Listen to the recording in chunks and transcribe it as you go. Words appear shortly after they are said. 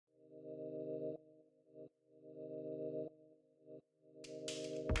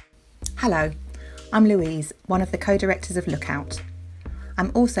Hello, I'm Louise, one of the co-directors of Lookout.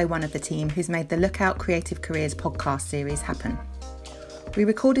 I'm also one of the team who's made the Lookout Creative Careers podcast series happen. We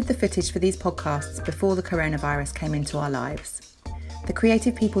recorded the footage for these podcasts before the coronavirus came into our lives. The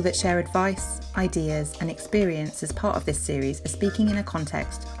creative people that share advice, ideas and experience as part of this series are speaking in a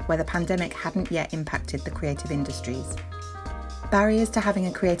context where the pandemic hadn't yet impacted the creative industries. Barriers to having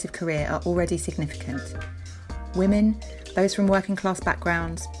a creative career are already significant. Women, those from working class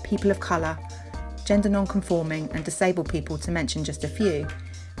backgrounds, people of colour, gender non-conforming and disabled people, to mention just a few,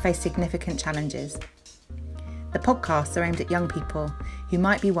 face significant challenges. The podcasts are aimed at young people who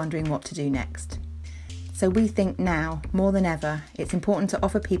might be wondering what to do next. So we think now, more than ever, it's important to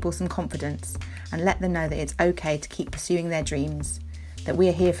offer people some confidence and let them know that it's okay to keep pursuing their dreams, that we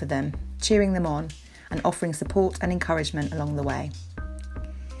are here for them, cheering them on and offering support and encouragement along the way.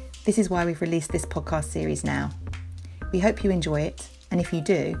 This is why we've released this podcast series now. We hope you enjoy it, and if you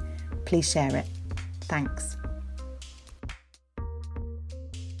do, please share it. Thanks.